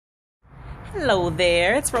Hello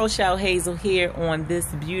there, it's Rochelle Hazel here on this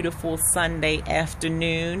beautiful Sunday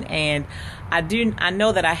afternoon, and I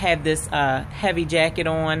know that I have this heavy jacket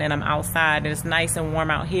on and I'm outside and it's nice and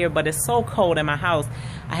warm out here, but it's so cold in my house.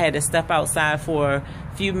 I had to step outside for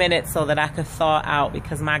a few minutes so that I could thaw out,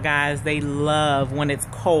 because my guys, they love when it's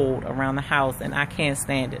cold around the house and I can't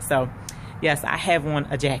stand it. So yes, I have on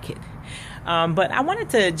a jacket. But I wanted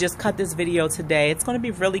to just cut this video today. It's going to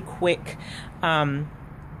be really quick.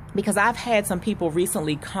 Because I've had some people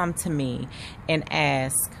recently come to me and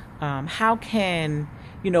ask, what can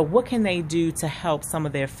they do to help some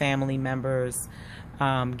of their family members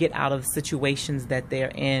get out of situations that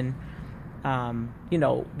they're in,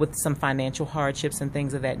 with some financial hardships and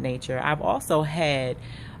things of that nature. I've also had,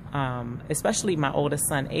 especially my oldest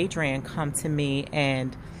son, Adrian, come to me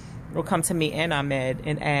and Ahmed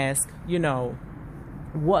and ask,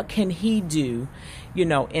 what can he do,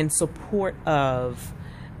 in support of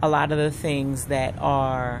a lot of the things that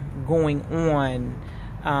are going on,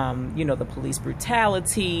 the police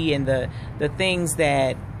brutality and the things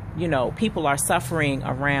that, people are suffering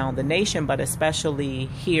around the nation, but especially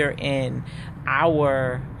here in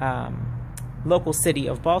our local city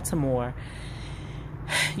of Baltimore.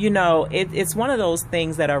 It's one of those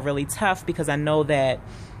things that are really tough, because I know that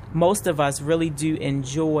most of us really do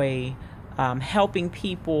enjoy helping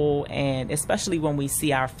people, and especially when we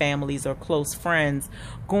see our families or close friends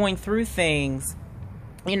going through things,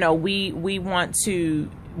 we want to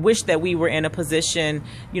wish that we were in a position,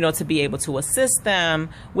 to be able to assist them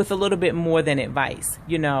with a little bit more than advice.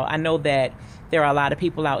 I know that there are a lot of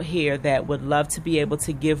people out here that would love to be able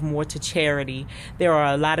to give more to charity. There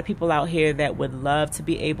are a lot of people out here that would love to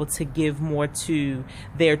be able to give more to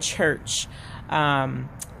their church,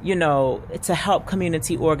 to help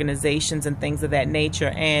community organizations and things of that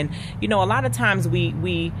nature. And, a lot of times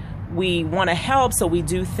we want to help, so we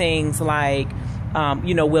do things like,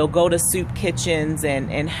 we'll go to soup kitchens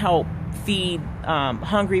and help feed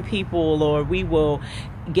hungry people, or we will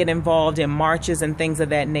get involved in marches and things of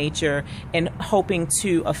that nature, and hoping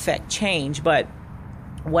to affect change. But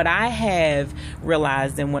what I have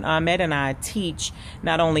realized, and when Ahmed and I teach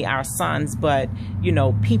not only our sons, but,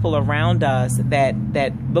 people around us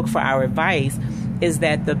that look for our advice, is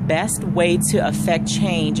that the best way to affect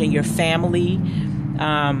change in your family,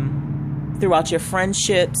 throughout your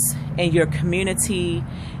friendships, in your community,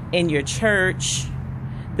 in your church,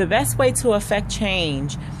 the best way to affect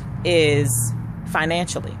change is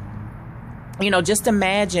financially. Just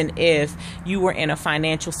imagine if you were in a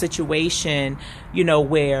financial situation,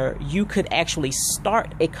 where you could actually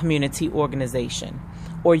start a community organization,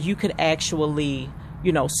 or you could actually,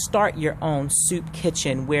 start your own soup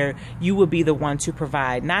kitchen where you would be the one to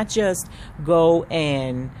provide, not just go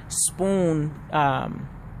and spoon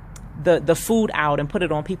the food out and put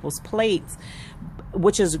it on people's plates,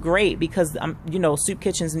 which is great, because soup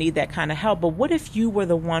kitchens need that kind of help. But what if you were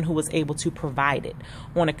the one who was able to provide it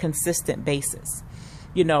on a consistent basis?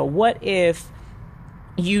 What if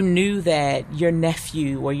you knew that your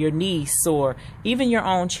nephew or your niece or even your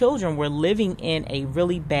own children were living in a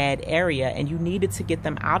really bad area and you needed to get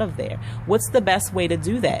them out of there? What's the best way to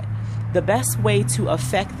do that? The best way to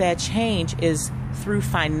affect that change is through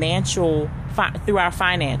through our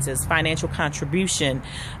finances, financial contribution.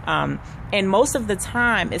 And most of the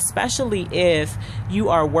time, especially if you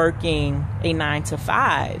are working a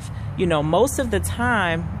 9-to-5, most of the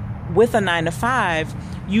time with a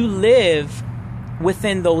 9-to-5, you live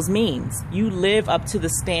within those means. You live up to the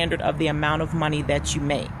standard of the amount of money that you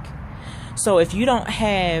make. So if you don't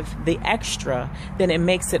have the extra, then it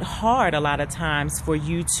makes it hard a lot of times for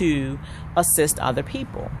you to assist other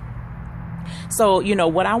people. So,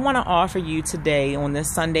 what I want to offer you today on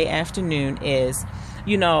this Sunday afternoon is,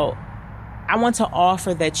 I want to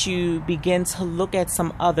offer that you begin to look at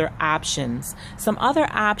some other options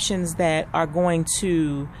that are going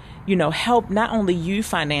to, help not only you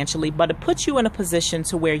financially, but to put you in a position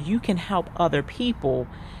to where you can help other people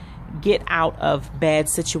get out of bad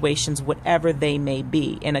situations, whatever they may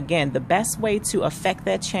be. And again, the best way to affect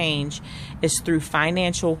that change is through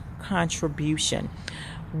financial contribution.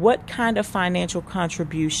 What kind of financial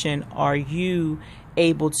contribution are you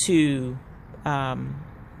able to,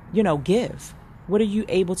 give? What are you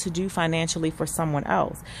able to do financially for someone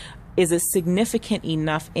else? Is it significant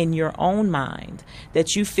enough in your own mind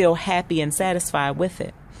that you feel happy and satisfied with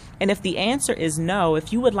it? And if the answer is no,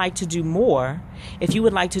 if you would like to do more, if you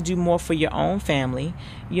would like to do more for your own family,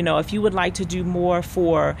 if you would like to do more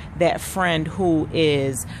for that friend who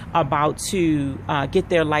is about to get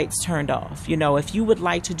their lights turned off, if you would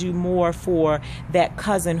like to do more for that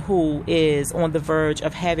cousin who is on the verge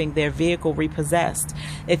of having their vehicle repossessed,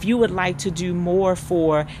 if you would like to do more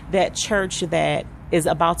for that church that is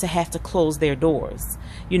about to have to close their doors,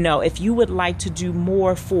 if you would like to do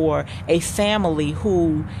more for a family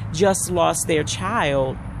who just lost their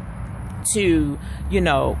child to,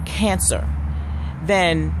 cancer,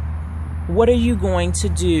 then what are you going to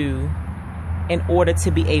do in order to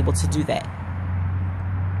be able to do that?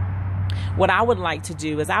 What I would like to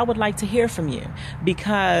do is I would like to hear from you,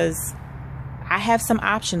 because I have some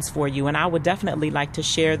options for you, and I would definitely like to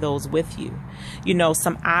share those with you.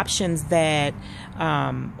 Some options that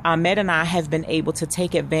Ahmed and I have been able to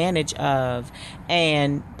take advantage of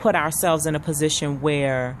and put ourselves in a position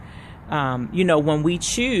where, when we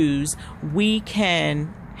choose, we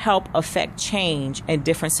can help affect change in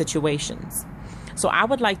different situations. So I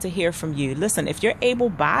would like to hear from you. Listen, if you're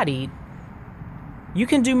able-bodied, you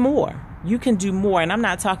can do more. You can do more. And I'm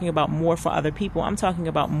not talking about more for other people. I'm talking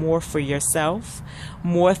about more for yourself,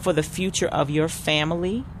 more for the future of your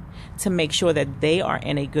family, to make sure that they are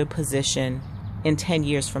in a good position in 10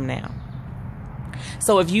 years from now.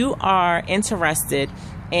 So if you are interested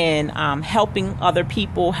in helping other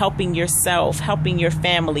people, helping yourself, helping your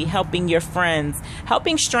family, helping your friends,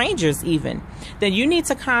 helping strangers even, then you need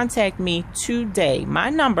to contact me today. My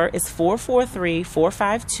number is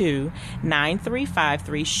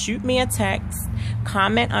 443-452-9353. Shoot me a text,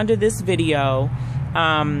 comment under this video,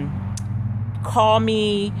 call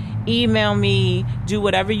me, email me, do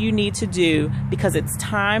whatever you need to do, because it's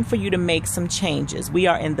time for you to make some changes. We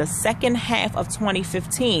are in the second half of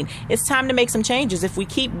 2015. It's time to make some changes. If we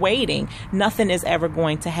keep waiting, nothing is ever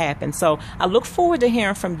going to happen. So I look forward to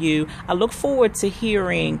hearing from you. I look forward to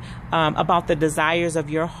hearing about the desires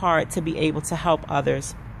of your heart to be able to help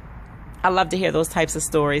others. I love to hear those types of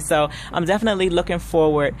stories. So I'm definitely looking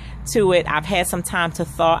forward to it. I've had some time to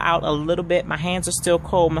thaw out a little bit. My hands are still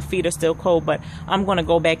cold. My feet are still cold, but I'm going to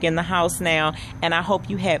go back in the house now. And I hope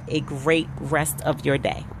you have a great rest of your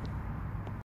day.